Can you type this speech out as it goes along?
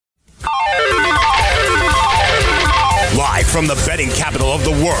Live from the betting capital of the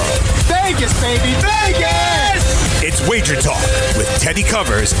world. Vegas, baby, Vegas! It's Wager Talk with Teddy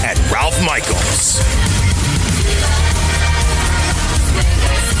Covers and Ralph Michaels.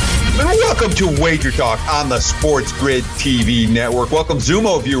 And welcome to Wager Talk on the Sports Grid TV network. Welcome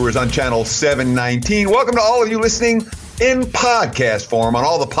Zumo viewers on channel 719. Welcome to all of you listening in podcast form on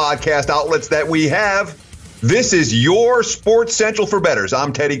all the podcast outlets that we have. This is your Sports Central for bettors.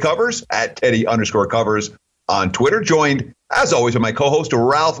 I'm Teddy Covers at Teddy_Covers on Twitter, joined as always by my co-host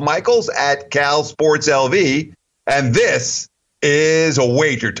Ralph Michaels at Cal Sports LV. And this is a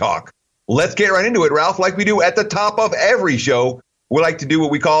Wager Talk. Let's get right into it, Ralph, like we do at the top of every show. We like to do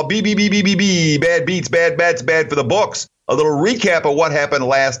what we call BBBBBB, bad beats, bad bets, bad for the books. A little recap of what happened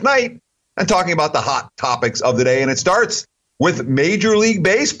last night and talking about the hot topics of the day. And it starts with Major League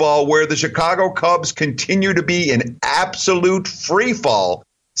Baseball, where the Chicago Cubs continue to be in absolute free fall.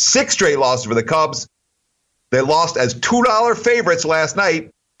 6 straight losses for the Cubs. They lost as $2 favorites last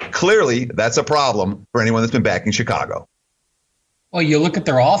night. Clearly, that's a problem for anyone that's been backing Chicago. Well, you look at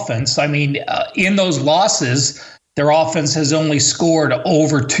their offense. I mean, in those losses, their offense has only scored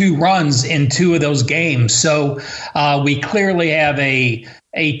over 2 runs in 2 of those games. So we clearly have a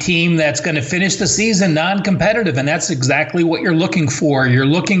team that's going to finish the season non-competitive, and that's exactly what you're looking for. You're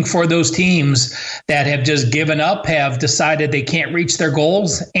looking for those teams that have just given up, have decided they can't reach their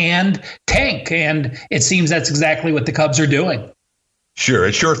goals, and tank. And it seems that's exactly what the Cubs are doing. Sure.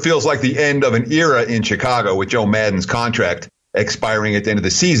 It sure feels like the end of an era in Chicago with Joe Maddon's contract expiring at the end of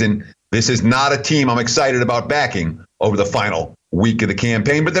the season. This is not a team I'm excited about backing over the final week of the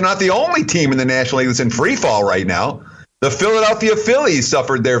campaign, but they're not the only team in the National League that's in free fall right now. The Philadelphia Phillies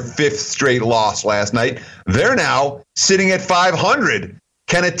suffered their 5th straight loss last night. They're now sitting at 500.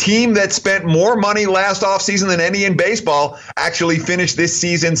 Can a team that spent more money last offseason than any in baseball actually finish this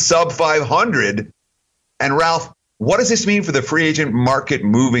season sub 500? And Ralph, what does this mean for the free agent market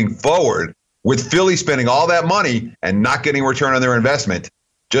moving forward with Philly spending all that money and not getting a return on their investment?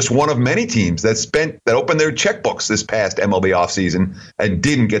 Just one of many teams that opened their checkbooks this past MLB offseason and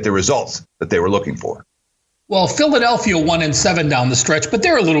didn't get the results that they were looking for. Well, Philadelphia 1-7 down the stretch, but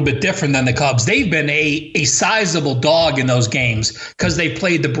they're a little bit different than the Cubs. They've been a sizable dog in those games because they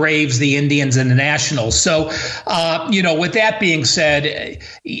played the Braves, the Indians, and the Nationals. So, with that being said,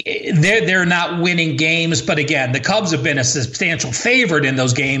 they're not winning games. But again, the Cubs have been a substantial favorite in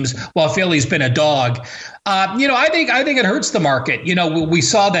those games, while Philly's been a dog. I think it hurts the market. We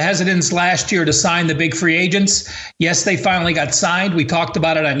saw the hesitance last year to sign the big free agents. Yes, they finally got signed. We talked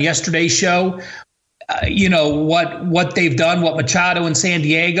about it on yesterday's show. What they've done, what Machado in San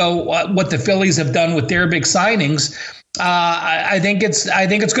Diego, what the Phillies have done with their big signings. I think it's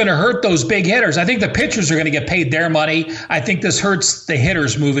going to hurt those big hitters. I think the pitchers are going to get paid their money. I think this hurts the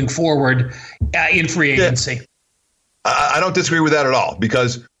hitters moving forward in free agency. Yeah. I don't disagree with that at all,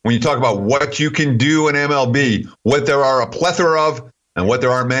 because when you talk about what you can do in MLB, what there are a plethora of and what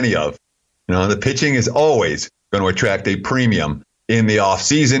there aren't many of, the pitching is always going to attract a premium in the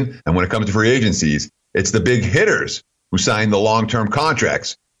offseason. And when it comes to free agencies, it's the big hitters who signed the long-term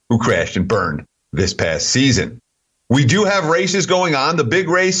contracts who crashed and burned this past season. We do have races going on. The big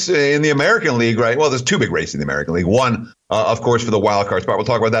race in the American League, right? Well, there's 2 big races in the American League. One, of course, for the wild card spot. We'll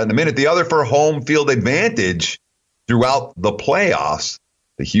talk about that in a minute. The other for home field advantage throughout the playoffs.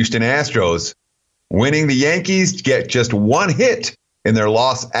 The Houston Astros winning. The Yankees get just 1 hit in their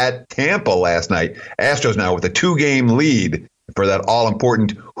loss at Tampa last night. Astros now with a 2-game lead for that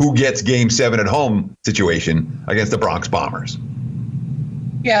all-important who gets Game 7 at home situation against the Bronx Bombers.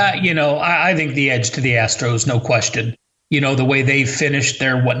 Yeah, I think the edge to the Astros, no question. The way they finished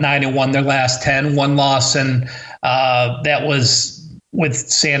their 9-1 their last 10, 1 loss, and that was with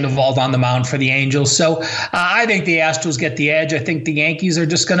Sandoval on the mound for the Angels. So I think the Astros get the edge. I think the Yankees are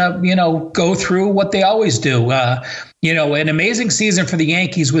just going to, go through what they always do. An amazing season for the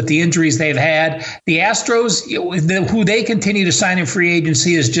Yankees with the injuries they've had. The Astros, who they continue to sign in free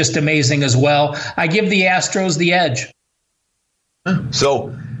agency, is just amazing as well. I give the Astros the edge.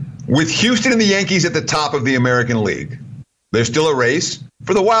 So with Houston and the Yankees at the top of the American League, there's still a race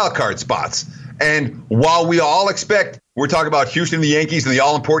for the wild card spots. And while we all expect, we're talking about Houston and the Yankees and the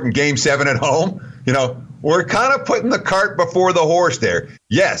all-important Game 7 at home, we're kind of putting the cart before the horse there.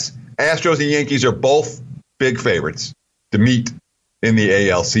 Yes, Astros and Yankees are both big favorites to meet in the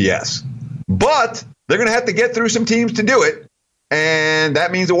ALCS. But they're going to have to get through some teams to do it, and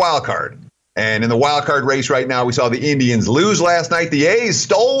that means a wild card. And in the wild card race right now, we saw the Indians lose last night. The A's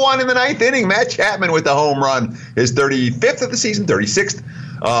stole one in the 9th inning. Matt Chapman with the home run, his 35th of the season, 36th.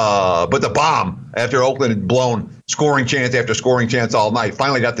 But the bomb after Oakland had blown scoring chance after scoring chance all night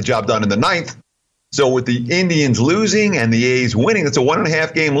finally got the job done in the 9th. So with the Indians losing and the A's winning, it's a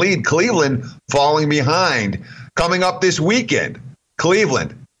 1.5 game lead. Cleveland falling behind. Coming up this weekend,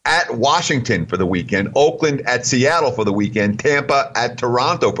 Cleveland at Washington for the weekend, Oakland at Seattle for the weekend, Tampa at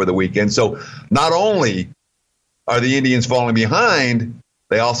Toronto for the weekend. So not only are the Indians falling behind,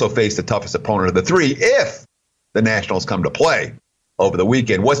 they also face the toughest opponent of the three if the Nationals come to play over the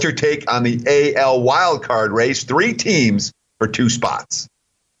weekend. What's your take on the AL wildcard race? 3 teams for 2 spots.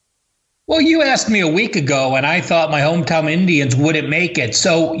 Well, you asked me a week ago, and I thought my hometown Indians wouldn't make it.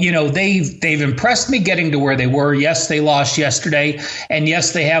 So, they've impressed me getting to where they were. Yes, they lost yesterday, and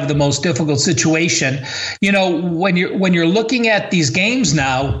yes, they have the most difficult situation. When you're looking at these games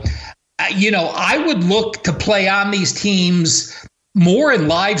now, I would look to play on these teams more in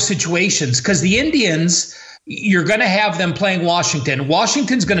live situations because the Indians, you're going to have them playing Washington.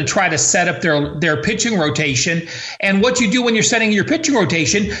 Washington's going to try to set up their pitching rotation. And what you do when you're setting your pitching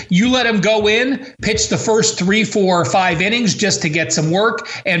rotation, you let them go in, pitch the first 3, 4, or 5 innings just to get some work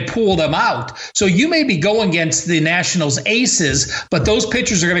and pull them out. So you may be going against the Nationals aces, but those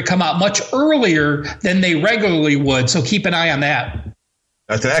pitchers are going to come out much earlier than they regularly would. So keep an eye on that.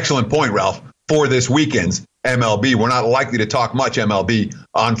 That's an excellent point, Ralph, for this weekend's MLB. We're not likely to talk much MLB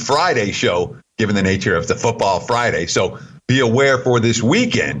on Friday's show, given the nature of the Football Friday. So be aware for this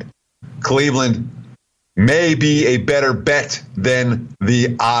weekend, Cleveland may be a better bet than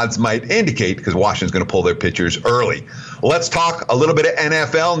the odds might indicate because Washington's going to pull their pitchers early. Let's talk a little bit of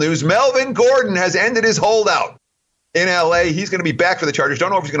NFL news. Melvin Gordon has ended his holdout in L.A. He's going to be back for the Chargers. Don't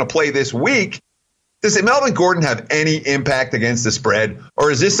know if he's going to play this week. Does Melvin Gordon have any impact against the spread,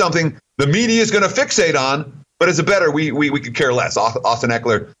 or is this something the media is going to fixate on? But as a bettor, we could care less. Austin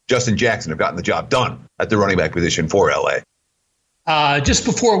Eckler, Justin Jackson have gotten the job done at the running back position for L.A. Just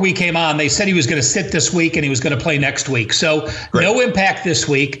before we came on, they said he was going to sit this week and he was going to play next week. So Great. No impact this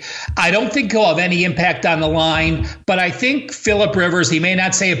week. I don't think he'll have any impact on the line, but I think Phillip Rivers, he may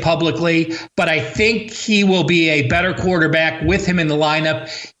not say it publicly, but I think he will be a better quarterback with him in the lineup.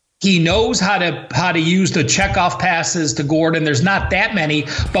 He knows how to use the checkoff passes to Gordon. There's not that many,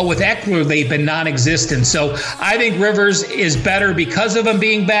 but with Eckler, they've been non-existent. So I think Rivers is better because of him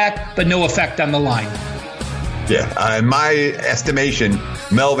being back, but no effect on the line. Yeah, in my estimation,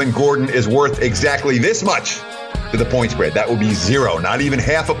 Melvin Gordon is worth exactly this much to the point spread. That would be 0, not even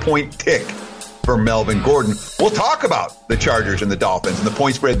half a point tick for Melvin Gordon. We'll talk about the Chargers and the Dolphins and the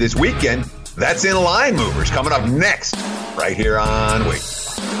point spread this weekend. That's in Line Movers coming up next, right here on Wait.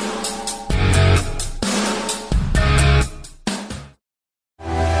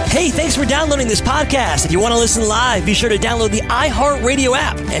 Hey, thanks for downloading this podcast. If you want to listen live, be sure to download the iHeartRadio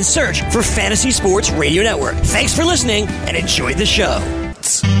app and search for Fantasy Sports Radio Network. Thanks for listening and enjoy the show.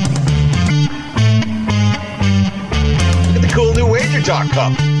 Get the cool new Wager Talk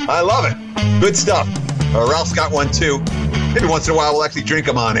cup. I love it. Good stuff. Ralph's got one too. Maybe once in a while we'll actually drink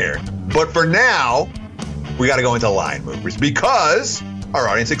them on air. But for now, we got to go into Line Movers because our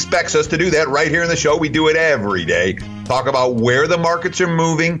audience expects us to do that right here in the show. We do it every day. Talk about where the markets are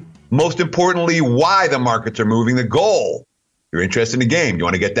moving. Most importantly, why the markets are moving. The goal. You're interested in the game. You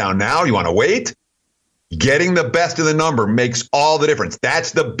want to get down now? You want to wait? Getting the best of the number makes all the difference.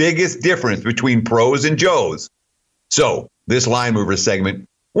 That's the biggest difference between pros and Joes. So this Line Movers segment,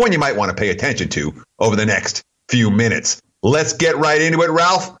 one you might want to pay attention to over the next few minutes. Let's get right into it,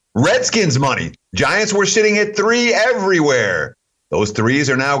 Ralph. Redskins money. Giants were sitting at 3 everywhere. Those 3s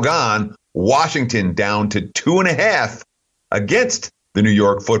are now gone. Washington down to 2.5 against the New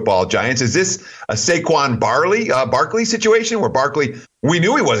York Football Giants. Is this a Saquon Barkley situation where Barkley, we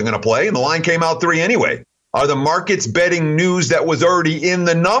knew he wasn't going to play and the line came out 3 anyway? Are the markets betting news that was already in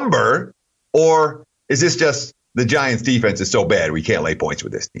the number, or is this just the Giants defense is so bad we can't lay points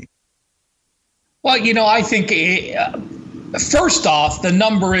with this team? Well, I think first off, the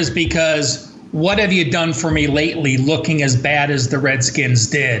number is because what have you done for me lately looking as bad as the Redskins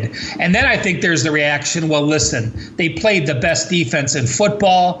did? And then I think there's the reaction, well, listen, they played the best defense in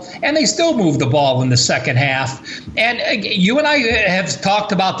football, and they still moved the ball in the second half. And you and I have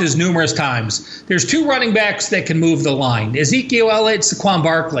talked about this numerous times. There's 2 running backs that can move the line, Ezekiel Elliott, Saquon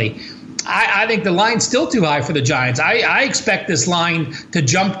Barkley. I think the line's still too high for the Giants. I expect this line to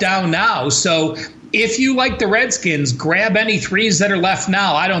jump down now. So if you like the Redskins, grab any 3s that are left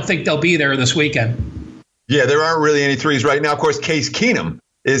now. I don't think they'll be there this weekend. Yeah, there aren't really any 3s right now. Of course, Case Keenum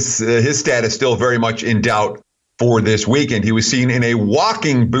is his status still very much in doubt for this weekend. He was seen in a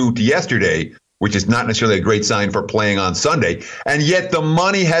walking boot yesterday, which is not necessarily a great sign for playing on Sunday. And yet the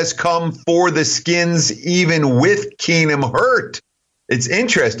money has come for the Skins even with Keenum hurt. It's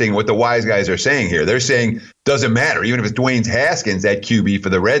interesting what the wise guys are saying here. They're saying doesn't matter. Even if it's Dwayne Haskins at QB for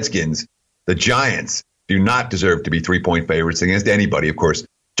the Redskins, The Giants do not deserve to be 3-point favorites against anybody. Of course,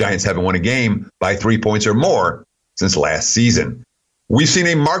 Giants haven't won a game by 3 points or more since last season. We've seen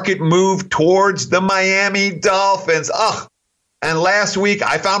a market move towards the Miami Dolphins. And last week,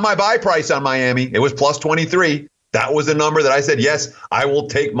 I found my buy price on Miami. It was plus 23. That was the number that I said, yes, I will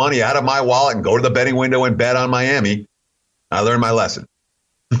take money out of my wallet and go to the betting window and bet on Miami. I learned my lesson.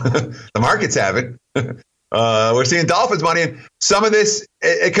 The markets haven't. We're seeing Dolphins money. And some of this,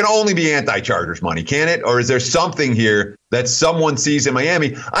 it can only be anti-Chargers money, can it? Or is there something here that someone sees in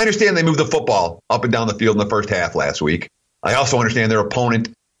Miami? I understand they moved the football up and down the field in the first half last week. I also understand their opponent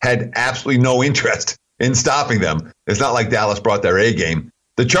had absolutely no interest in stopping them. It's not like Dallas brought their A game.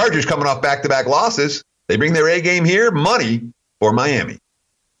 The Chargers coming off back-to-back losses. They bring their A game here, money for Miami.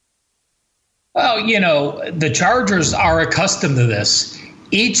 Well, the Chargers are accustomed to this.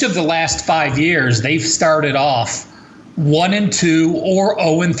 Each of the last 5 years, they've started off 1-2 or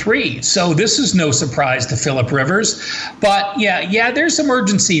 0-3. So this is no surprise to Phillip Rivers. But yeah, there's some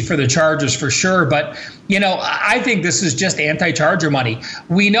urgency for the Chargers for sure. But, I think this is just anti-Charger money.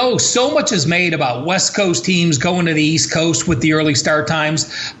 We know so much is made about West Coast teams going to the East Coast with the early start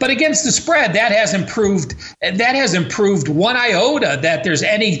times. But against the spread, that has improved one iota that there's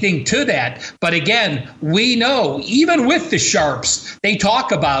anything to that. But again, we know even with the Sharps, they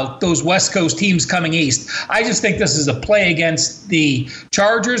talk about those West Coast teams coming east. I just think this is a play against the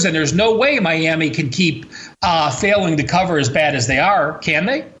Chargers, and there's no way Miami can keep failing to cover as bad as they are, can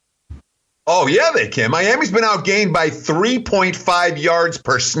they? Oh, yeah, they can. Miami's been outgained by 3.5 yards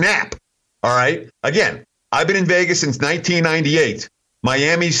per snap. All right. Again, I've been in Vegas since 1998.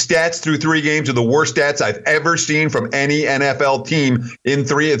 Miami's stats through 3 games are the worst stats I've ever seen from any NFL team in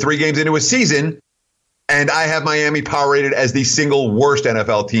three games into a season. And I have Miami power rated as the single worst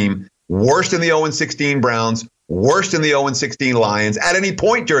NFL team, worst than the 0-16 Browns, worst than the 0-16 Lions at any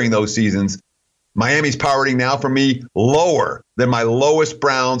point during those seasons. Miami's power rating now for me lower than my lowest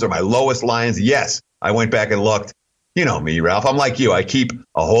Browns or my lowest Lions. Yes, I went back and looked. You know me, Ralph. I'm like you. I keep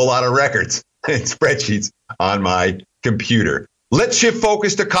a whole lot of records and spreadsheets on my computer. Let's shift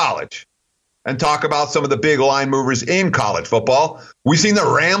focus to college and talk about some of the big line movers in college football. We've seen the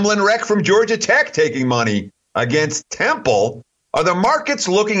Ramblin' Wreck from Georgia Tech taking money against Temple. Are the markets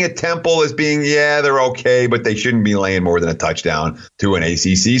looking at Temple as being, they're okay, but they shouldn't be laying more than a touchdown to an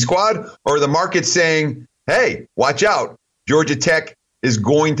ACC squad? Or are the markets saying, hey, watch out, Georgia Tech is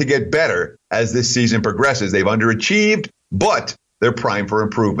going to get better as this season progresses? They've underachieved, but they're primed for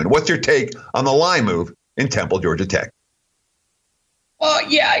improvement. What's your take on the line move in Temple, Georgia Tech? Well,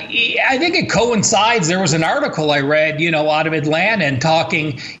 I think it coincides. There was an article I read, out of Atlanta and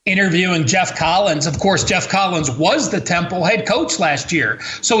interviewing Jeff Collins. Of course, Jeff Collins was the Temple head coach last year,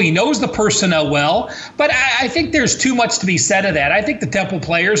 so he knows the personnel well. But I think there's too much to be said of that. I think the Temple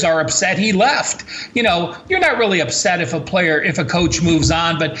players are upset he left. You're not really upset if a coach moves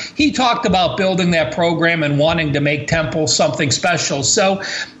on, but he talked about building that program and wanting to make Temple something special. So,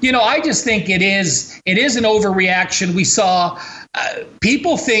 I just think it is an overreaction. We saw.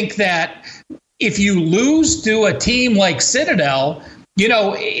 People think that if you lose to a team like Citadel,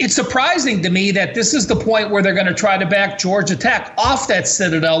 it's surprising to me that this is the point where they're going to try to back Georgia Tech off that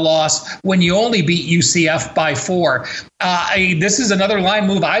Citadel loss when you only beat UCF by 4. This is another line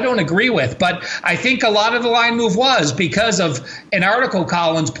move I don't agree with, but I think a lot of the line move was because of an article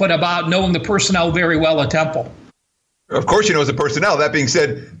Collins put about knowing the personnel very well at Temple. Of course, he knows the personnel. That being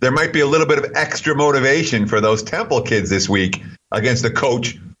said, there might be a little bit of extra motivation for those Temple kids this week against a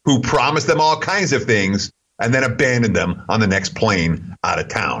coach who promised them all kinds of things and then abandoned them on the next plane out of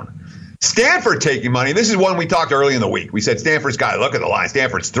town. Stanford taking money. This is one we talked early in the week. We said Stanford's got, look at the line.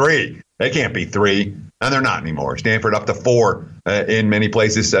 Stanford's 3. They can't be 3. And they're not anymore. Stanford up to 4 in many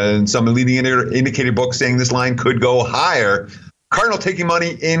places. And some leading indicator books saying this line could go higher. Cardinal taking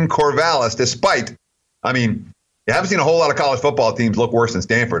money in Corvallis despite, you haven't seen a whole lot of college football teams look worse than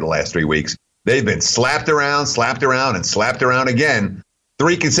Stanford the last 3 weeks. They've been slapped around, and slapped around again.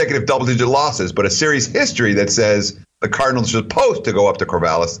 3 consecutive double-digit losses, but a series history that says the Cardinals are supposed to go up to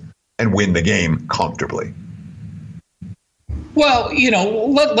Corvallis and win the game comfortably. Well,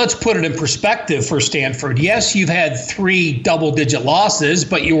 let's put it in perspective for Stanford. Yes, you've had 3 double-digit losses,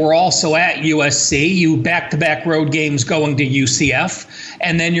 but you were also at USC. You back-to-back road games going to UCF,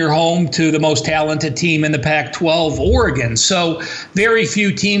 and then you're home to the most talented team in the Pac-12, Oregon. So very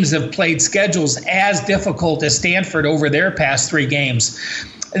few teams have played schedules as difficult as Stanford over their past 3 games.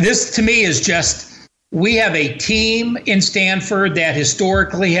 This, to me, is just we have a team in Stanford that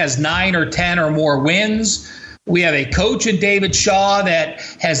historically has 9 or 10 or more wins. We have a coach in David Shaw that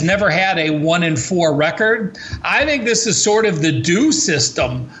has never had a 1-4 record. I think this is sort of the due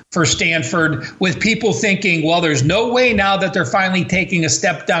system for Stanford, with people thinking, well, there's no way now that they're finally taking a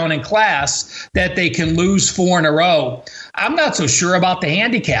step down in class that they can lose 4 in a row. I'm not so sure about the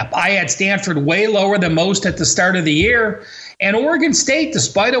handicap. I had Stanford way lower than most at the start of the year. And Oregon State,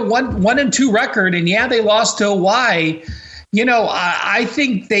 despite a 1-2 record, and yeah, they lost to Hawaii, I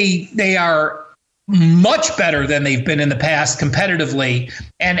think they are much better than they've been in the past competitively.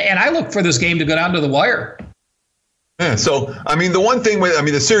 And I look for this game to go down to the wire. Yeah, so, the one thing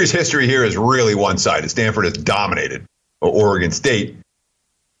the series history here is really one-sided. Stanford has dominated Oregon State.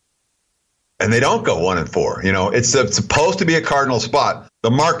 And they don't go 1-4. It's supposed to be a Cardinal spot. The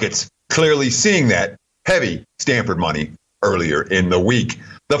market's clearly seeing that heavy Stanford money earlier in the week.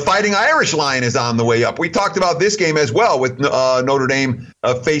 The Fighting Irish line is on the way up. We talked about this game as well with Notre Dame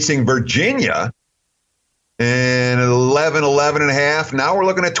facing Virginia and 11.5. Now we're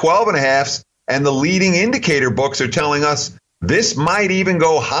looking at 12.5. And the leading indicator books are telling us this might even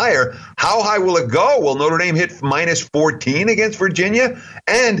go higher. How high will it go? Will Notre Dame hit -14 against Virginia?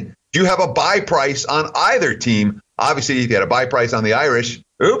 And do you have a buy price on either team? Obviously, if you had a buy price on the Irish,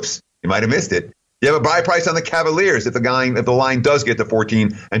 oops, you might have missed it. You have a buy price on the Cavaliers if the line does get to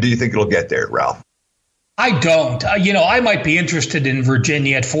 14. And do you think it'll get there, Ralph? I don't. I might be interested in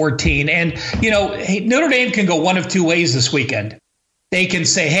Virginia at 14. And, Notre Dame can go one of two ways this weekend. They can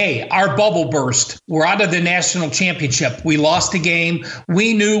say, hey, our bubble burst. We're out of the national championship. We lost a game.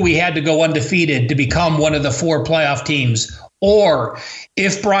 We knew we had to go undefeated to become one of the 4 playoff teams. Or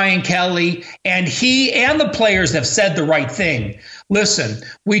if Brian Kelly and he and the players have said the right thing, listen,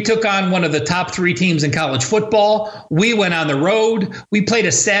 we took on one of the top 3 teams in college football. We went on the road. We played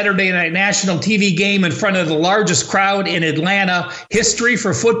a Saturday night national TV game in front of the largest crowd in Atlanta history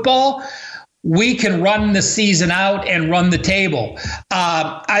for football. We can run the season out and run the table.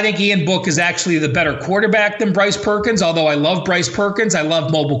 I think Ian Book is actually the better quarterback than Bryce Perkins, although I love Bryce Perkins. I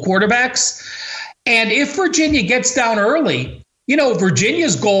love mobile quarterbacks. And if Virginia gets down early,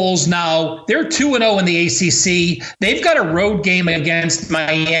 Virginia's goals now, they're 2-0 in the ACC. They've got a road game against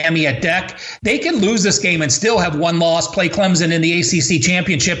Miami at Deck. They can lose this game and still have one loss, play Clemson in the ACC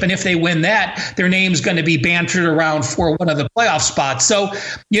championship. And if they win that, their name's going to be bantered around for one of the playoff spots. So,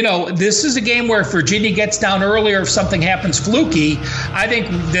 this is a game where if Virginia gets down early or if something happens fluky, I think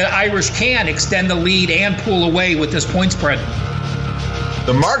the Irish can extend the lead and pull away with this point spread.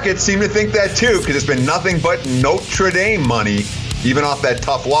 The markets seem to think that too, because it's been nothing but Notre Dame money, even off that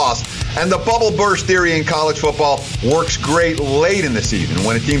tough loss. And the bubble burst theory in college football works great late in the season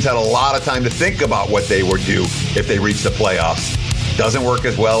when a team's had a lot of time to think about what they would do if they reach the playoffs. Doesn't work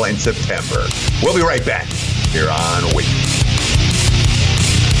as well in September. We'll be right back here on Wait.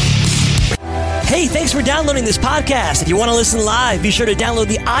 Hey, thanks for downloading this podcast. If you want to listen live, be sure to download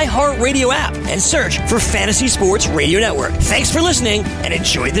the iHeartRadio app and search for Fantasy Sports Radio Network. Thanks for listening and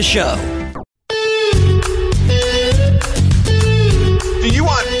enjoy the show. Do you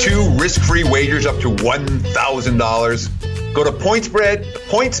want 2 risk-free wagers up to $1,000? Go to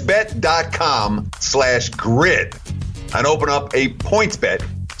pointsbet.com/grid and open up a PointsBet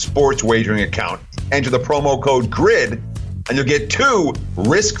sports wagering account. Enter the promo code GRID and you'll get 2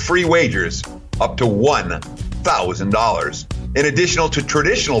 risk-free wagers up to $1,000. In addition to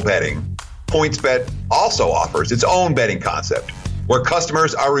traditional betting, PointsBet also offers its own betting concept where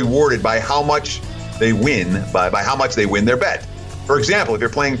customers are rewarded by how much they win, by how much they win their bet. For example, if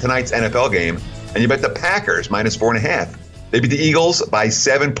you're playing tonight's NFL game and you bet the Packers -4.5, they beat the Eagles by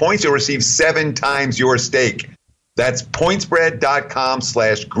 7 points, you'll receive 7 times your stake. That's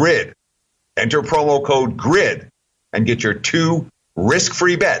pointsbet.com/grid. Enter promo code GRID and get your 2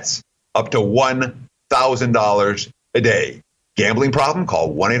 risk-free bets up to $1,000 a day. Gambling problem?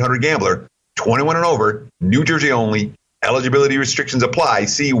 Call 1-800-GAMBLER. 21 and over. New Jersey only. Eligibility restrictions apply.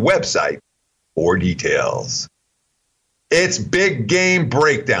 See website for details. It's big game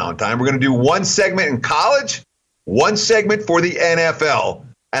breakdown time. We're going to do one segment in college, one segment for the NFL,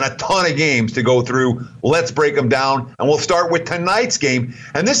 and a ton of games to go through. Let's break them down, and we'll start with tonight's game.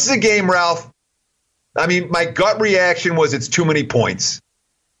 And this is a game, Ralph, my gut reaction was it's too many points.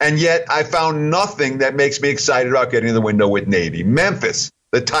 And yet I found nothing that makes me excited about getting to the window with Navy. Memphis,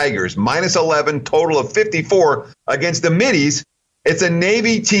 the Tigers, -11, total of 54 against the Middies. It's a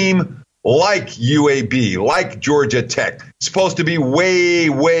Navy team like UAB, like Georgia Tech, supposed to be way,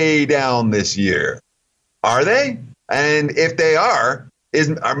 way down this year. Are they? And if they are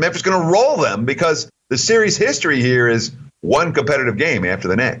Memphis going to roll them? Because the series history here is one competitive game after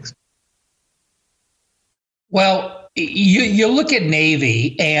the next. Well, you look at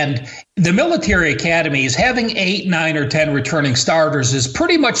Navy, and the military academies having 8, 9, or 10 returning starters is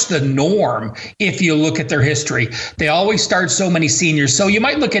pretty much the norm if you look at their history. They always start so many seniors. So you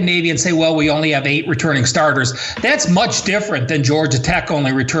might look at Navy and say, well, we only have 8 returning starters. That's much different than Georgia Tech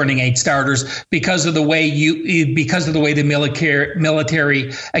only returning 8 starters because of the way the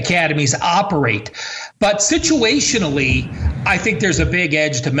military academies operate. But situationally, I think there's a big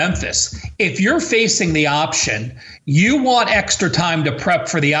edge to Memphis. If you're facing the option, you want extra time to prep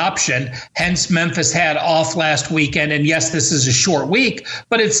for the option. Hence, Memphis had off last weekend. And yes, this is a short week,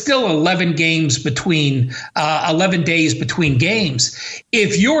 but it's still 11 days between games.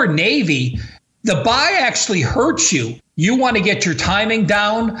 If you're Navy, the bye actually hurts you. You want to get your timing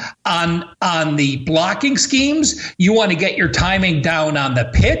down on the blocking schemes. You want to get your timing down on the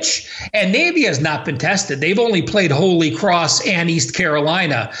pitch. And Navy has not been tested. They've only played Holy Cross and East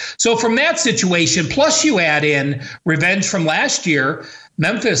Carolina. So from that situation, plus you add in revenge from last year,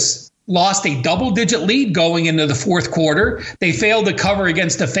 Memphis lost a double-digit lead going into the fourth quarter. They failed to cover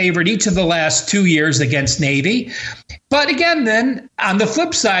against a favorite each of the last 2 years against Navy. But again, then, on the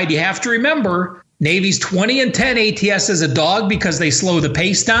flip side, you have to remember Navy's 20-10 ATS as a dog because they slow the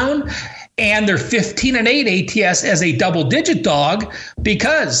pace down, and they're 15-8 ATS as a double-digit dog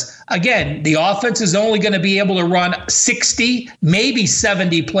because, again, the offense is only going to be able to run 60, maybe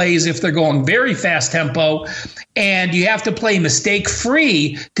 70 plays if they're going very fast tempo, and you have to play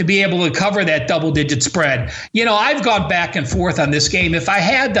mistake-free to be able to cover that double-digit spread. You know, I've gone back and forth on this game. If I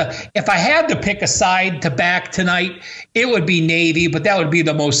had to pick a side to back tonight, it would be Navy, but that would be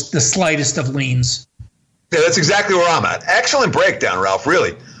the slightest of leans. Yeah, that's exactly where I'm at. Excellent breakdown, Ralph,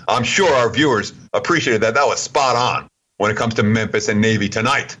 really. I'm sure our viewers appreciated that. That was spot on when it comes to Memphis and Navy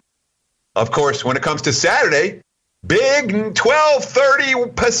tonight. Of course, when it comes to Saturday, big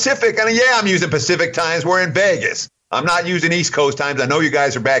 12:30 Pacific. And yeah, I'm using Pacific times. We're in Vegas. I'm not using East Coast times. I know you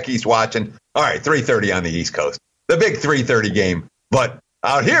guys are back east watching. All right, 3:30 on the East Coast. The big 3:30 game. But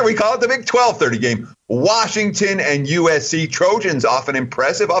out here, we call it the big 12:30 game. Washington and USC. Trojans off an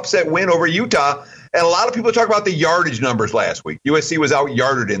impressive upset win over Utah. And a lot of people talk about the yardage numbers last week. USC was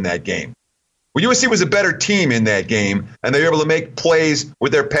out-yarded in that game. Well, USC was a better team in that game, and they were able to make plays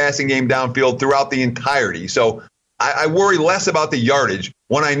with their passing game downfield throughout the entirety. So I worry less about the yardage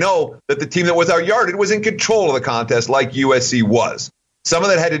when I know that the team that was out-yarded was in control of the contest like USC was. Some of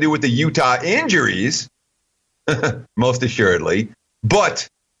that had to do with the Utah injuries, most assuredly. But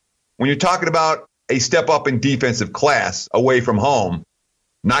when you're talking about a step up in defensive class away from home,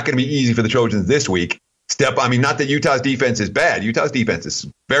 not going to be easy for the Trojans this week. Not that Utah's defense is bad. Utah's defense is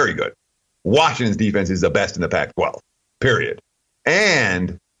very good. Washington's defense is the best in the Pac-12, period.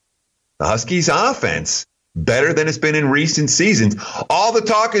 And the Huskies' offense, better than it's been in recent seasons. All the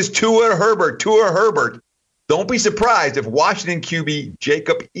talk is Tua Herbert. Don't be surprised if Washington QB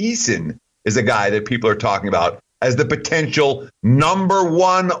Jacob Eason is a guy that people are talking about as the potential number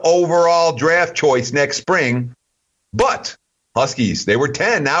 1 overall draft choice next spring. But Huskies, they were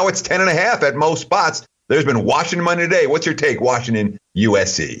 10. Now it's 10.5 at most spots. There's been Washington money today. What's your take, Washington,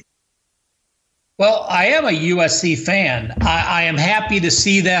 USC? Well, I am a USC fan. I am happy to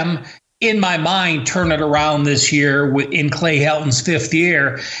see them, in my mind, turn it around this year in Clay Helton's 5th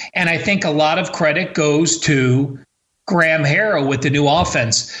year. And I think a lot of credit goes to Graham Harrell with the new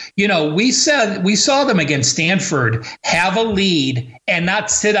offense. You know, we saw them against Stanford have a lead and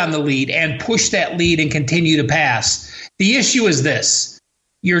not sit on the lead and push that lead and continue to pass. The issue is this.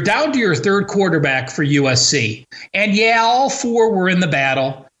 You're down to your 3rd quarterback for USC. And yeah, all 4 were in the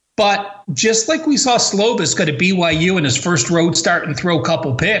battle. But just like we saw Slovis go to BYU in his first road start and throw a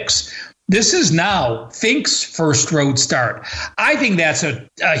couple picks, this is now Fink's first road start. I think that's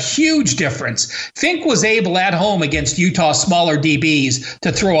a huge difference. Fink was able at home against Utah's smaller DBs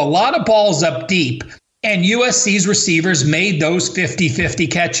to throw a lot of balls up deep, and USC's receivers made those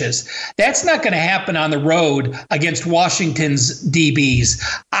 50-50 catches. That's not going to happen on the road against Washington's DBs.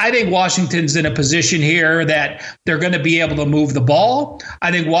 I think Washington's in a position here that they're going to be able to move the ball.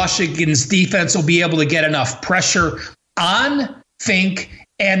 I think Washington's defense will be able to get enough pressure on Fink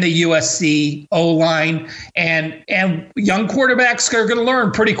and the USC O-line, and young quarterbacks are going to learn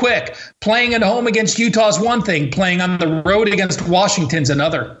pretty quick. Playing at home against Utah is one thing. Playing on the road against Washington's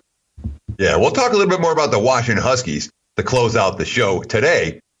another. Yeah, we'll talk a little bit more about the Washington Huskies to close out the show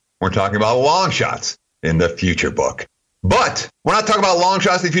today. We're talking about long shots in the future book. But we're not talking about long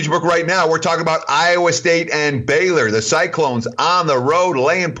shots in the future book right now. We're talking about Iowa State and Baylor. The Cyclones on the road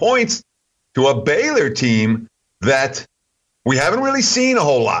laying points to a Baylor team that we haven't really seen a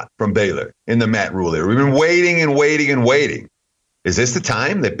whole lot from Baylor in the Matt Rhule era. We've been waiting and waiting and waiting. Is this the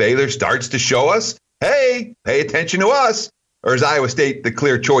time that Baylor starts to show us hey, pay attention to us. Or is Iowa State the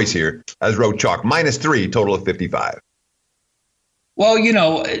clear choice here as road chalk? -3, total of 55. Well,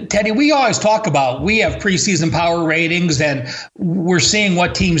 Teddy, we always talk about we have preseason power ratings, and we're seeing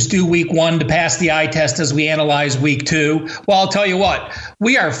what teams do week 1 to pass the eye test as we analyze week 2. Well, I'll tell you what,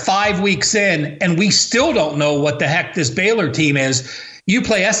 we are 5 weeks in, and we still don't know what the heck this Baylor team is. You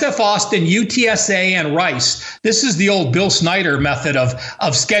play SF Austin, UTSA, and Rice. This is the old Bill Snyder method of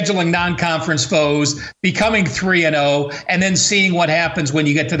scheduling non-conference foes, becoming 3-0, and then seeing what happens when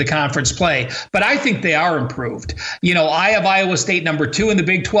you get to the conference play. But I think they are improved. I have Iowa State number 2 in the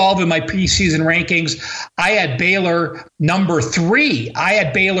Big 12 in my preseason rankings. I had Baylor number 3. I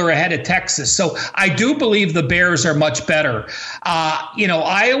had Baylor ahead of Texas. So I do believe the Bears are much better.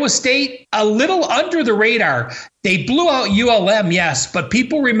 Iowa State, a little under the radar. They blew out ULM, yes, but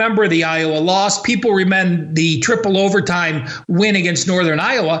people remember the Iowa loss. People remember the triple overtime win against Northern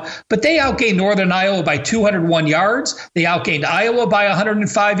Iowa, but they outgained Northern Iowa by 201 yards. They outgained Iowa by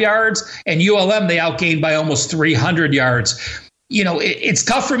 105 yards, and ULM they outgained by almost 300 yards. It's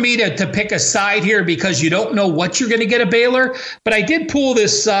tough for me to pick a side here because you don't know what you're going to get at Baylor, but I did pull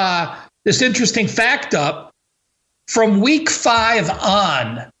this interesting fact up from week 5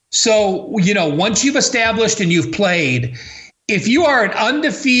 on. So, once you've established and you've played, if you are an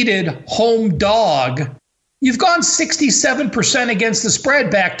undefeated home dog, you've gone 67% against the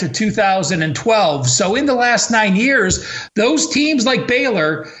spread back to 2012. So in the last 9 years, those teams like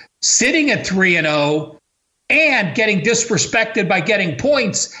Baylor sitting at 3-0 and getting disrespected by getting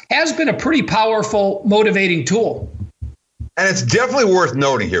points has been a pretty powerful motivating tool. And it's definitely worth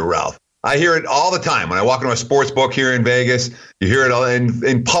noting here, Ralph. I hear it all the time when I walk into a sports book here in Vegas. You hear it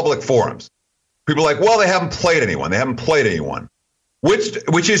in public forums. People are like, well, they haven't played anyone. They haven't played anyone,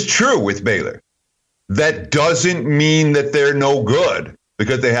 which is true with Baylor. That doesn't mean that they're no good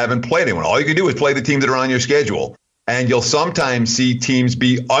because they haven't played anyone. All you can do is play the teams that are on your schedule. And you'll sometimes see teams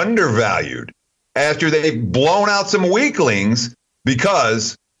be undervalued after they've blown out some weaklings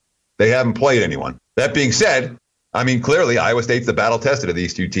because they haven't played anyone. That being said, clearly Iowa State's the battle tested of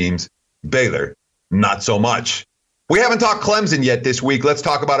these two teams. Baylor, not so much. We haven't talked Clemson yet this week. Let's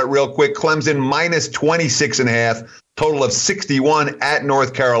talk about it real quick. Clemson -26.5, total of 61 at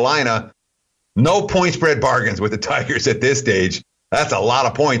North Carolina. No point spread bargains with the Tigers at this stage. That's a lot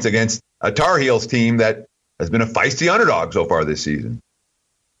of points against a Tar Heels team that has been a feisty underdog so far this season.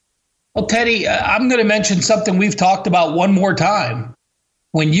 Well, Teddy, I'm going to mention something we've talked about one more time.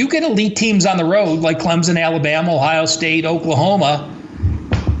 When you get elite teams on the road like Clemson, Alabama, Ohio State, Oklahoma,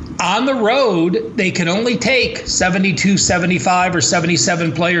 on the road, they can only take 72, 75, or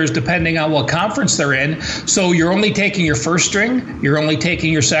 77 players, depending on what conference they're in. So you're only taking your first string, you're only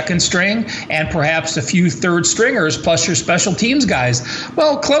taking your second string, and perhaps a few third stringers, plus your special teams guys.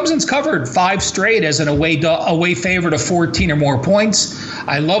 Well, Clemson's covered 5 straight as an away favorite of 14 or more points.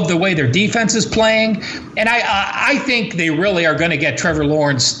 I love the way their defense is playing, and I think they really are going to get Trevor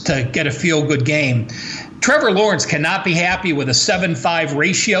Lawrence to get a feel-good game. Trevor Lawrence cannot be happy with a 7-5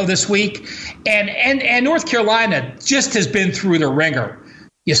 ratio this week. And North Carolina just has been through the ringer.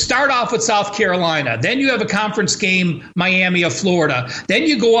 You start off with South Carolina. Then you have a conference game, Miami of Florida. Then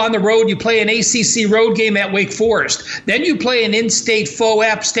you go on the road. You play an ACC road game at Wake Forest. Then you play an in-state foe,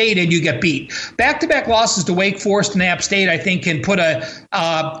 App State, and you get beat. Back-to-back losses to Wake Forest and App State, I think, can put a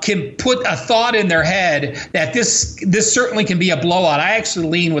thought in their head that this certainly can be a blowout. I actually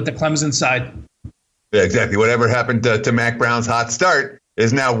lean with the Clemson side. Yeah, exactly. Whatever happened to Mac Brown's hot start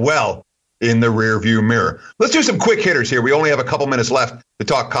is now well in the rearview mirror. Let's do some quick hitters here. We only have a couple minutes left to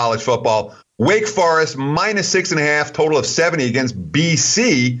talk college football. Wake Forest -6.5, total of 70 against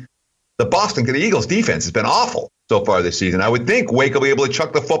BC. The Eagles defense has been awful so far this season. I would think Wake will be able to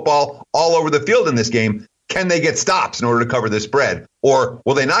chuck the football all over the field in this game. Can they get stops in order to cover this spread? Or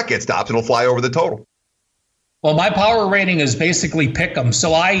will they not get stops and it'll fly over the total? Well, my power rating is basically pick 'em.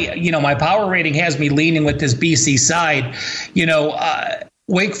 So my power rating has me leaning with this BC side.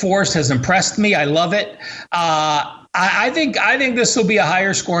 Wake Forest has impressed me. I love it. I think this will be a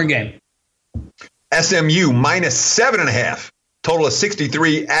higher scoring game. SMU -7.5, total of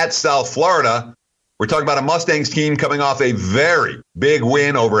 63 at South Florida. We're talking about a Mustangs team coming off a very big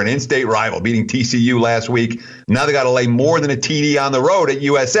win over an in-state rival, beating TCU last week. Now they got to lay more than a TD on the road at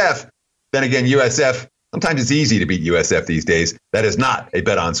USF. Then again, USF, sometimes it's easy to beat USF these days. That is not a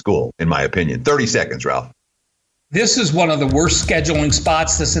bet on school, in my opinion. 30 seconds, Ralph. This is one of the worst scheduling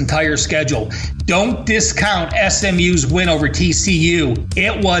spots this entire schedule. Don't discount SMU's win over TCU.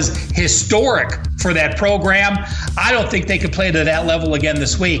 It was historic for that program. I don't think they could play to that level again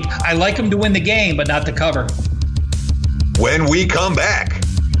this week. I like them to win the game, but not to cover. When we come back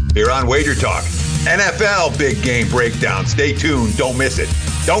here on Wager Talk, NFL Big Game Breakdown. Stay tuned. Don't miss it.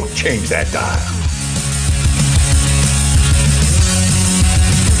 Don't change that dial.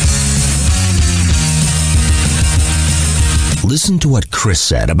 Listen to what Chris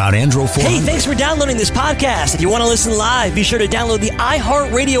said about Andro 400. Hey, thanks for downloading this podcast. If you want to listen live, be sure to download the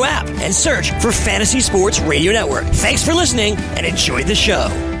iHeartRadio app and search for Fantasy Sports Radio Network. Thanks for listening and enjoy the show.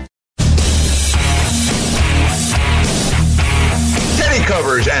 Teddy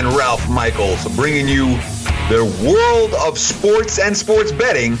Covers and Ralph Michaels bringing you the world of sports and sports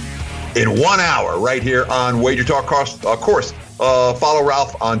betting in 1 hour right here on Wager Talk. Of course, follow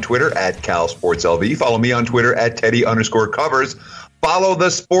Ralph on Twitter at CalSportsLV. Follow me on Twitter at Teddy_Covers. Follow the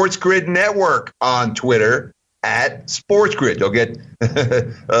Sports Grid Network on Twitter at Sports Grid. You'll get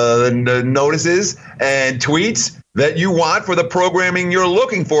the notices and tweets that you want for the programming you're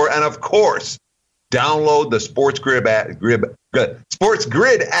looking for. And of course, download the Sports Grid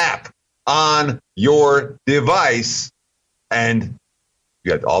app on your device. And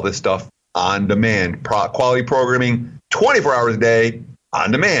you got all this stuff on demand, quality programming 24 hours a day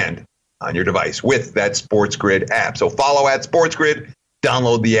on demand on your device with that Sports Grid app. So follow at Sports Grid,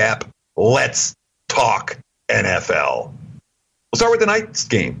 download the app. Let's talk NFL. We'll start with tonight's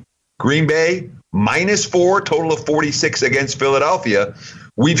game. Green Bay -4, total of 46 against Philadelphia.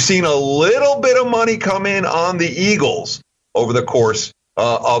 We've seen a little bit of money come in on the Eagles over the course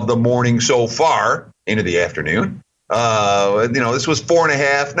of the morning so far into the afternoon. This was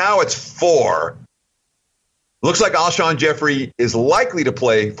 4.5. Now it's 4. Looks like Alshon Jeffrey is likely to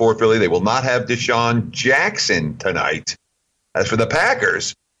play for Philly. They will not have Deshaun Jackson tonight. As for the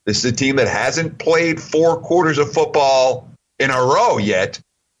Packers, this is a team that hasn't played 4 quarters of football in a row yet,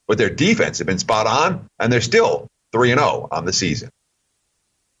 but their defense has been spot on, and they're still 3-0 on the season.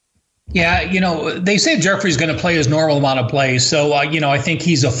 Yeah, they say Jeffrey's going to play his normal amount of plays, so, I think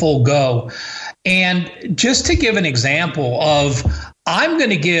he's a full go. And just to give an example of, I'm going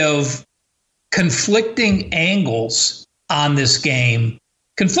to give conflicting angles on this game,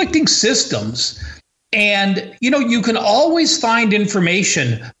 conflicting systems. And, you can always find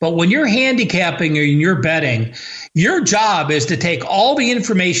information, but when you're handicapping or you're betting, your job is to take all the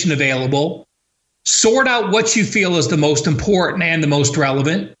information available, sort out what you feel is the most important and the most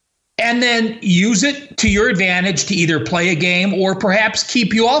relevant, and then use it to your advantage to either play a game or perhaps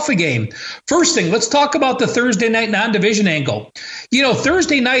keep you off a game. First thing, let's talk about the Thursday night non-division angle.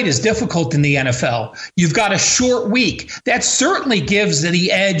 Thursday night is difficult in the NFL. You've got a short week. That certainly gives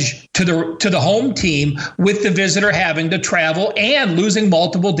the edge to the home team with the visitor having to travel and losing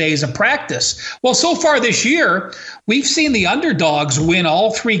multiple days of practice. Well, so far this year, we've seen the underdogs win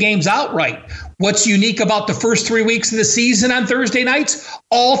all 3 games outright. What's unique about the first 3 weeks of the season on Thursday nights?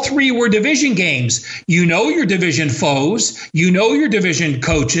 All 3 were division games. You know your division foes. You know your division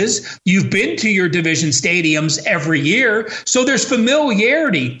coaches. You've been to your division stadiums every year. So there's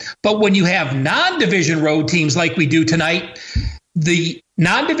familiarity. But when you have non-division road teams like we do tonight, the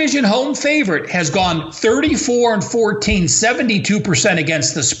non-division home favorite has gone 34-14, 72%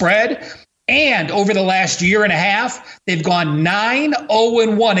 against the spread. And over the last year and a half, they've gone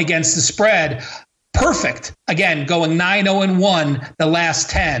 9-0-1 against the spread. Perfect. Again, going 9-0-1 the last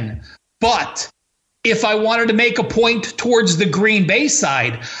 10. But if I wanted to make a point towards the Green Bay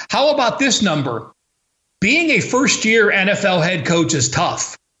side, how about this number? Being a first-year NFL head coach is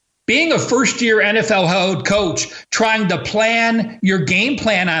tough. Being a first-year NFL head coach, trying to plan your game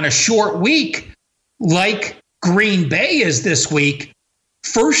plan on a short week like Green Bay is this week,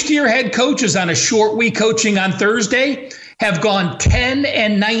 first-year head coaches on a short week coaching on Thursday have gone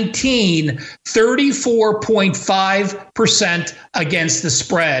 10-19, 34.5% against the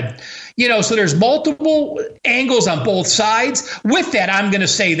spread. So there's multiple angles on both sides. With that, I'm going to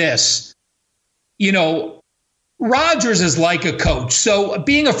say this. Rodgers is like a coach. So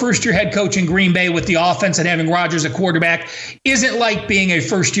being a first-year head coach in Green Bay with the offense and having Rodgers a quarterback isn't like being a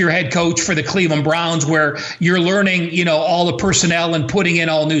first-year head coach for the Cleveland Browns where you're learning, all the personnel and putting in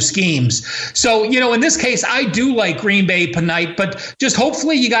all new schemes. So, in this case, I do like Green Bay tonight, but just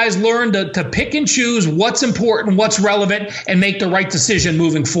hopefully you guys learn to pick and choose what's important, what's relevant, and make the right decision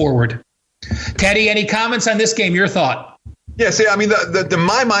moving forward. Teddy, any comments on this game? Your thought? Yeah, see, I mean, in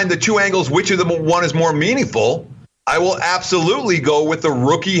my mind, the 2 angles, which of the one is more meaningful, I will absolutely go with the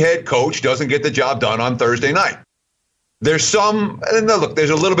rookie head coach doesn't get the job done on Thursday night. There's there's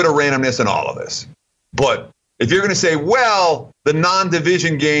a little bit of randomness in all of this. But if you're going to say, well, the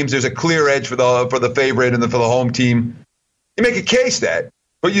non-division games, there's a clear edge for the favorite and for the home team, you make a case that.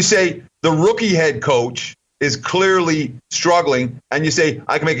 But you say the rookie head coach is clearly struggling, and you say,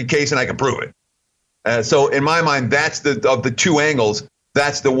 I can make a case and I can prove it. So in my mind, that's of the 2 angles,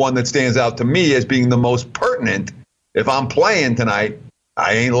 that's the one that stands out to me as being the most pertinent. If I'm playing tonight,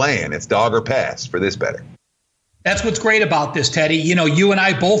 I ain't laying. It's dog or pass for this bettor. That's what's great about this, Teddy. You know, you and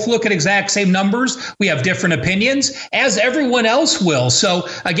I both look at exact same numbers. We have different opinions, as everyone else will. So,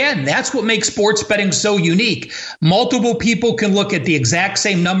 again, that's what makes sports betting so unique. Multiple people can look at the exact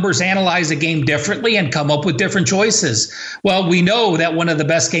same numbers, analyze a game differently, and come up with different choices. Well, we know that one of the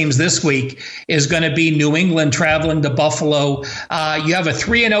best games this week is going to be New England traveling to Buffalo. You have a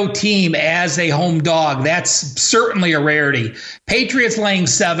 3-0 team as a home dog. That's certainly a rarity. Patriots laying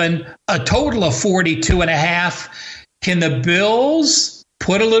 7, a total of 42.5. Can the Bills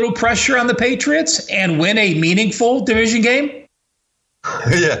put a little pressure on the Patriots and win a meaningful division game?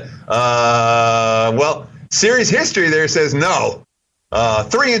 Yeah. Well, series history there says no.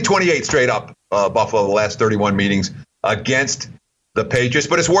 3-28 straight up, Buffalo, the last 31 meetings against the Patriots.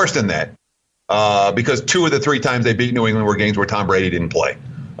 But it's worse than that because 2 of the 3 times they beat New England were games where Tom Brady didn't play.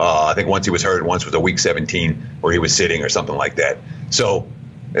 I think once he was hurt, once was a week 17 where he was sitting or something like that. So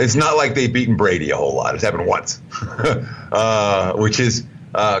it's not like they've beaten Brady a whole lot. It's happened once, which is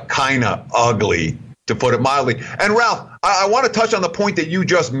kind of ugly, to put it mildly. And, Ralph, I want to touch on the point that you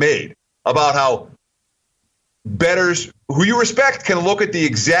just made about how bettors who you respect can look at the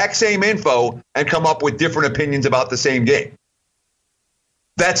exact same info and come up with different opinions about the same game.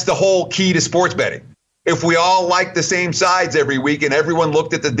 That's the whole key to sports betting. If we all liked the same sides every week and everyone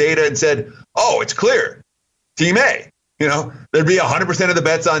looked at the data and said, oh, it's clear, Team A. You know, there'd be 100% of the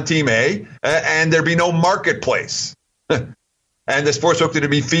bets on Team A, and there'd be no marketplace. And the sportsbook would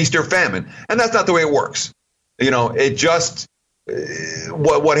be feast or famine. And that's not the way it works. You know, it just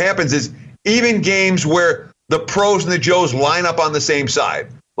what happens is even games where the pros and the Joes line up on the same side,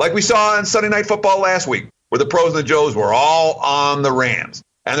 like we saw on Sunday Night Football last week, where the pros and the Joes were all on the Rams,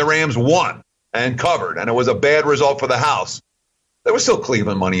 and the Rams won and covered, and it was a bad result for the house. There was still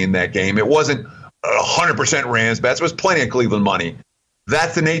Cleveland money in that game. It wasn't 100% Rams bets. There was plenty of Cleveland money.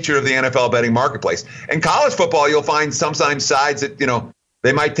 That's the nature of the NFL betting marketplace. In college football, you'll find sometimes sides that, you know,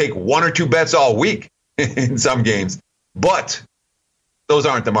 they might take 1 or 2 bets all week in some games, but those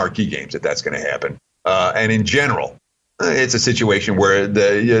aren't the marquee games that's going to happen. And in general, it's a situation where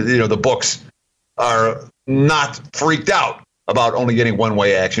the books are not freaked out about only getting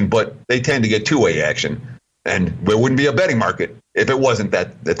one-way action, but they tend to get two-way action. And there wouldn't be a betting market if it wasn't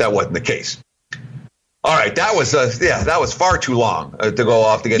that wasn't the case. All right, that was far too long to go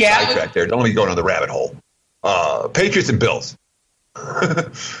off to get sidetracked there. Don't let me go down the rabbit hole. Patriots and Bills.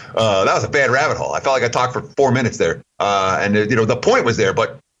 That was a bad rabbit hole. I felt like I talked for 4 minutes there. And the point was there,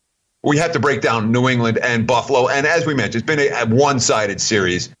 but we had to break down New England and Buffalo. And as we mentioned, it's been a one-sided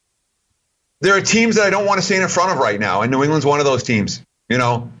series. There are teams that I don't want to stand in front of right now, and New England's one of those teams. You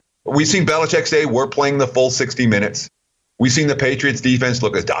know, we've seen Belichick say we're playing the full 60 minutes. We've seen the Patriots defense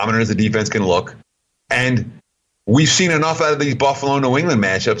look as dominant as the defense can look. And we've seen enough out of these Buffalo-New England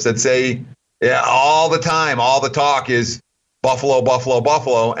matchups that say, yeah, all the time, all the talk is Buffalo, Buffalo,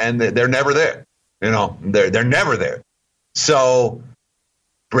 Buffalo, and they're never there. You know, they're never there. So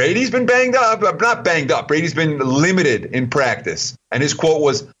Brady's been banged up, not banged up. Brady's been limited in practice. And his quote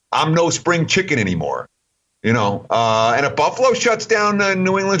was, I'm no spring chicken anymore. You know, and if Buffalo shuts down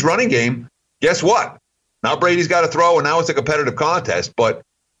New England's running game, guess what? Now Brady's got to throw, and now it's a competitive contest. But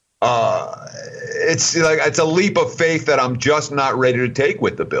it's a leap of faith that I'm just not ready to take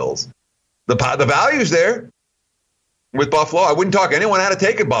with the Bills. The value's there with Buffalo. I wouldn't talk anyone out of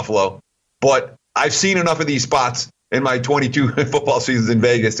taking Buffalo, but I've seen enough of these spots in my 22 football seasons in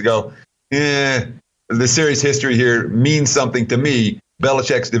Vegas to go, the series history here means something to me.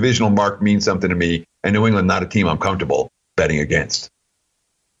 Belichick's divisional mark means something to me, and New England not a team I'm comfortable betting against.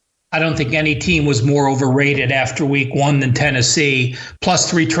 I don't think any team was more overrated after week 1 than Tennessee.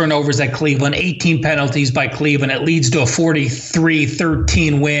 Plus 3 turnovers at Cleveland, 18 penalties by Cleveland. It leads to a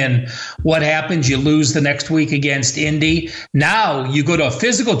 43-13 win. What happens? You lose the next week against Indy. Now you go to a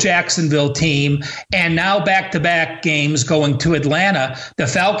physical Jacksonville team, and now back-to-back games going to Atlanta. The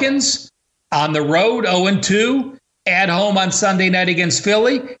Falcons on the road, 0-2. At home on Sunday night against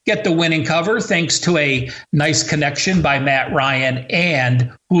Philly, get the winning cover thanks to a nice connection by Matt Ryan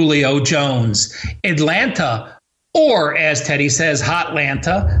and Julio Jones. Atlanta, or as Teddy says,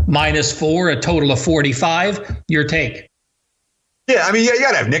 Hotlanta, -4, a total of 45. Your take? Yeah, I mean, you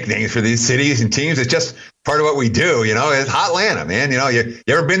got to have nicknames for these cities and teams. It's just part of what we do, you know. It's Hotlanta, man. You know, you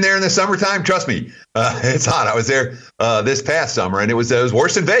ever been there in the summertime? Trust me, it's hot. I was there this past summer, and it was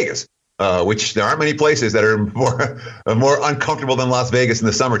worse than Vegas. Which there aren't many places that are more uncomfortable than Las Vegas in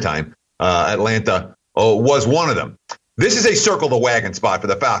the summertime. Atlanta was one of them. This is a circle the wagon spot for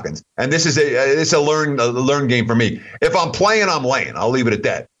the Falcons, and this is it's a learn game for me. If I'm playing, I'm laying. I'll leave it at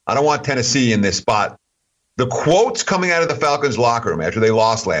that. I don't want Tennessee in this spot. The quotes coming out of the Falcons locker room after they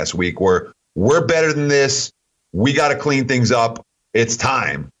lost last week were, "We're better than this. We got to clean things up. It's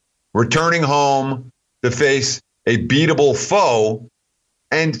time. Returning home to face a beatable foe."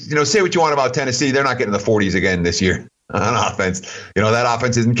 And, say what you want about Tennessee. They're not getting the 40s again this year on offense. That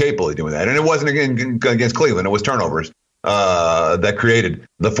offense isn't capable of doing that. And it wasn't against Cleveland. It was turnovers that created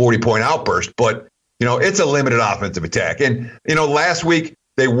the 40-point outburst. But, it's a limited offensive attack. And, last week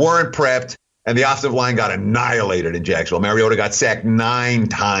they weren't prepped, and the offensive line got annihilated in Jacksonville. Mariota got sacked 9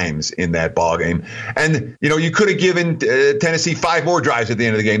 times in that ballgame. And, you could have given Tennessee 5 more drives at the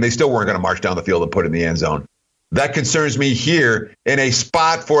end of the game. They still weren't going to march down the field and put it in the end zone. That concerns me here in a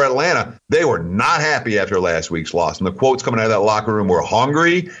spot for Atlanta. They were not happy after last week's loss. And the quotes coming out of that locker room were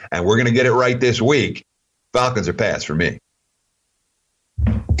hungry, and we're going to get it right this week. Falcons are passed for me.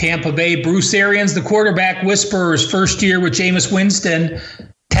 Tampa Bay, Bruce Arians, the quarterback whisperers, first year with Jameis Winston.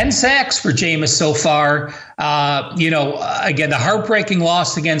 10 sacks for Jameis so far. Again, the heartbreaking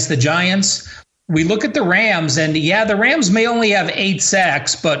loss against the Giants. We look at the Rams, and the Rams may only have 8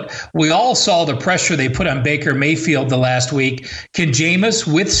 sacks, but we all saw the pressure they put on Baker Mayfield the last week. Can Jameis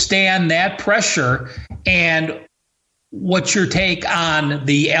withstand that pressure? And what's your take on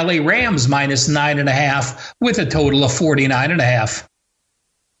the LA Rams minus 9.5 with a total of 49.5?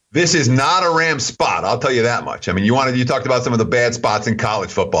 This is not a Rams spot, I'll tell you that much. I mean, you talked about some of the bad spots in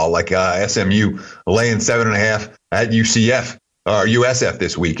college football, like SMU laying 7.5 at USF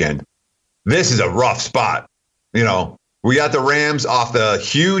this weekend. This is a rough spot. We got the Rams off the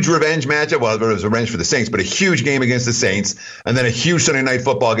huge revenge matchup. Well, it was revenge for the Saints, but a huge game against the Saints, and then a huge Sunday night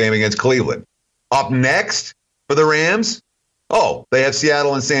football game against Cleveland. Up next for the Rams, they have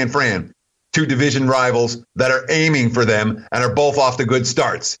Seattle and San Fran, 2 division rivals that are aiming for them and are both off to good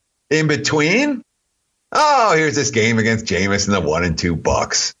starts. In between, here's this game against Jameis and the 1 and 2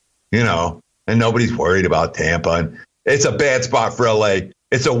 Bucks, and nobody's worried about Tampa. And it's a bad spot for LA.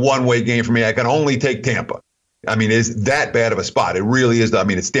 It's a one-way game for me. I can only take Tampa. I mean, it's that bad of a spot. It really is. I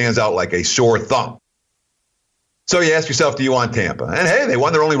mean, it stands out like a sore thumb. So you ask yourself, do you want Tampa? And hey, they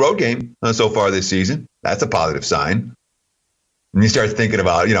won their only road game so far this season. That's a positive sign. And you start thinking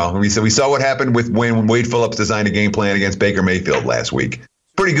about, we saw what happened when Wade Phillips designed a game plan against Baker Mayfield last week.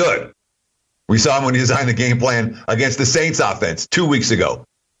 Pretty good. We saw him when he designed the game plan against the Saints offense 2 weeks ago.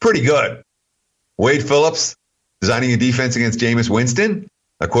 Pretty good. Wade Phillips designing a defense against Jameis Winston,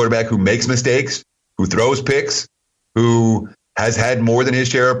 a quarterback who makes mistakes, who throws picks, who has had more than his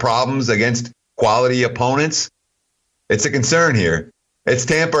share of problems against quality opponents. It's a concern here. It's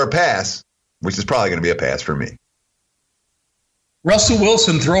Tampa or pass, which is probably going to be a pass for me. Russell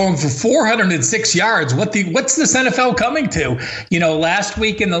Wilson throwing for 406 yards. What's this NFL coming to? Last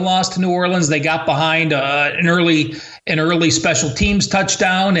week in the loss to New Orleans, they got behind an early special teams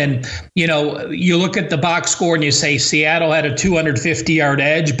touchdown. And, you look at the box score and you say Seattle had a 250-yard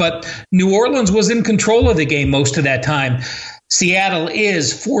edge, but New Orleans was in control of the game most of that time. Seattle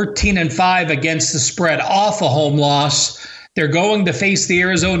is 14-5 against the spread off a home loss. They're going to face the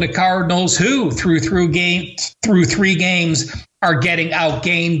Arizona Cardinals, who through 3 games are getting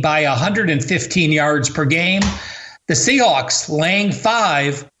outgained by 115 yards per game. The Seahawks laying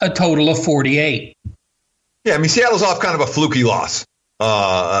 5, a total of 48. Yeah, I mean, Seattle's off kind of a fluky loss.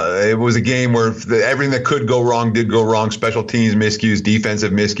 It was a game where everything that could go wrong did go wrong. Special teams miscues,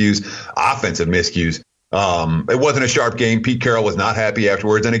 defensive miscues, offensive miscues. It wasn't a sharp game. Pete Carroll was not happy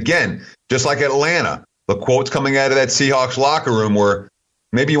afterwards. And again, just like Atlanta, the quotes coming out of that Seahawks locker room were,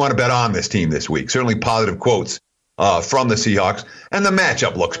 maybe you want to bet on this team this week. Certainly positive quotes from the Seahawks. And the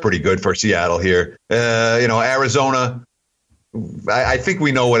matchup looks pretty good for Seattle here. Arizona, I think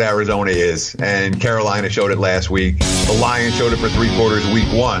we know what Arizona is. And Carolina showed it last week. The Lions showed it for 3 quarters week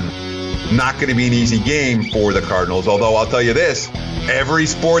 1. Not going to be an easy game for the Cardinals. Although I'll tell you this, every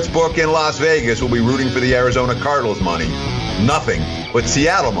sports book in Las Vegas will be rooting for the Arizona Cardinals money. Nothing but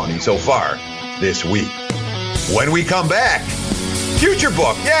Seattle money so far this week. When we come back, Future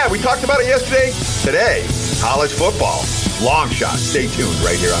Book. Yeah, we talked about it yesterday. Today, college football. Long shot. Stay tuned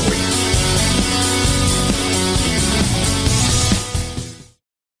right here on Week.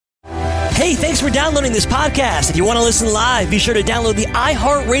 Hey, thanks for downloading this podcast. If you want to listen live, be sure to download the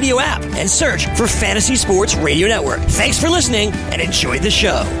iHeartRadio app and search for Fantasy Sports Radio Network. Thanks for listening and enjoy the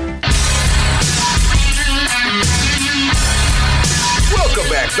show. Welcome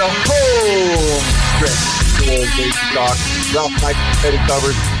back. The whole stretch of Baby Talk. Ralph Michael, Teddy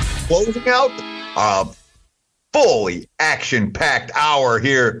Covers, closing out a fully action-packed hour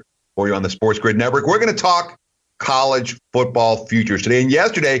here for you on the Sports Grid Network. We're going to talk college football futures today. And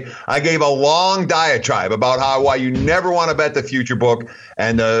yesterday, I gave a long diatribe about why you never want to bet the future book,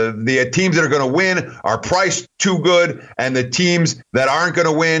 and the teams that are going to win are priced too good, and the teams that aren't going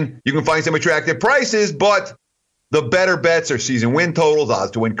to win, you can find some attractive prices, but the better bets are season win totals,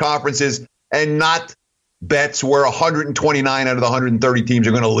 odds to win conferences, and not bets where 129 out of the 130 teams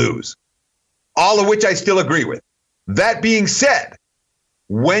are going to lose. All of which I still agree with. That being said,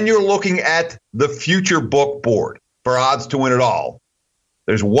 when you're looking at the future book board for odds to win it all,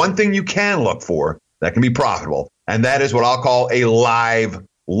 there's one thing you can look for that can be profitable, and that is what I'll call a live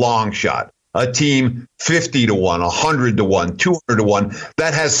long shot. A team 50 to 1, 100 to 1, 200 to 1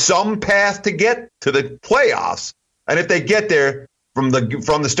 that has some path to get to the playoffs. And if they get there from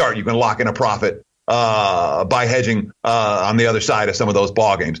the start, you can lock in a profit by hedging on the other side of some of those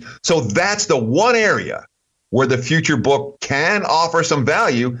ball games. So that's the one area where the future book can offer some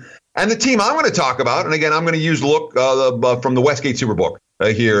value. And the team I'm going to talk about, and again, I'm going to use from the Westgate Superbook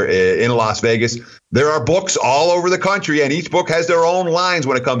here in Las Vegas. There are books all over the country, and each book has their own lines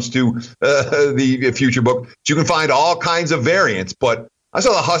when it comes to the future book. So you can find all kinds of variants. But I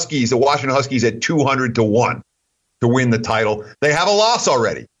saw the Washington Huskies at 200 to 1 to win the title. They have a loss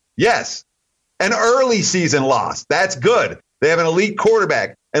already. Yes, an early season loss. That's good. They have an elite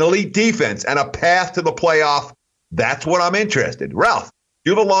quarterback, an elite defense, and a path to the playoff. That's what I'm interested in. Ralph,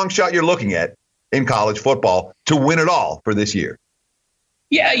 do you have a long shot you're looking at in college football to win it all for this year?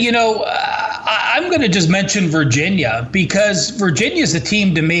 Yeah, I'm going to just mention Virginia, because Virginia is a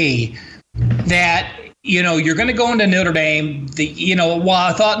team to me that, you're going to go into Notre Dame.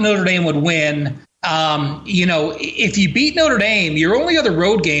 While I thought Notre Dame would win, if you beat Notre Dame, your only other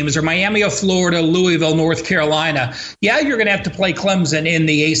road games are Miami of Florida, Louisville, North Carolina. Yeah, you're going to have to play Clemson in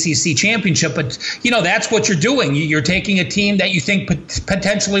the ACC championship, but, that's what you're doing. You're taking a team that you think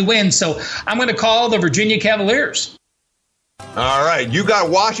potentially wins. So I'm going to call the Virginia Cavaliers. All right. You got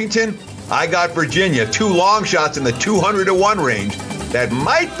Washington. I got Virginia. Two long shots in the 200 to 1 range that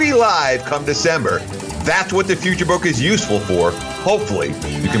might be live come December. That's what the future book is useful for. Hopefully,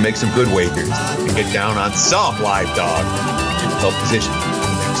 you can make some good wagers and get down on some live dog and help position.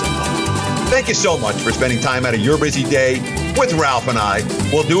 Thank you so much for spending time out of your busy day with Ralph and I.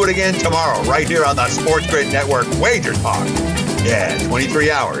 We'll do it again tomorrow right here on the Sports Grid Network Wager Talk. Yeah,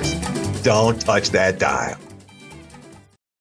 23 hours. Don't touch that dial.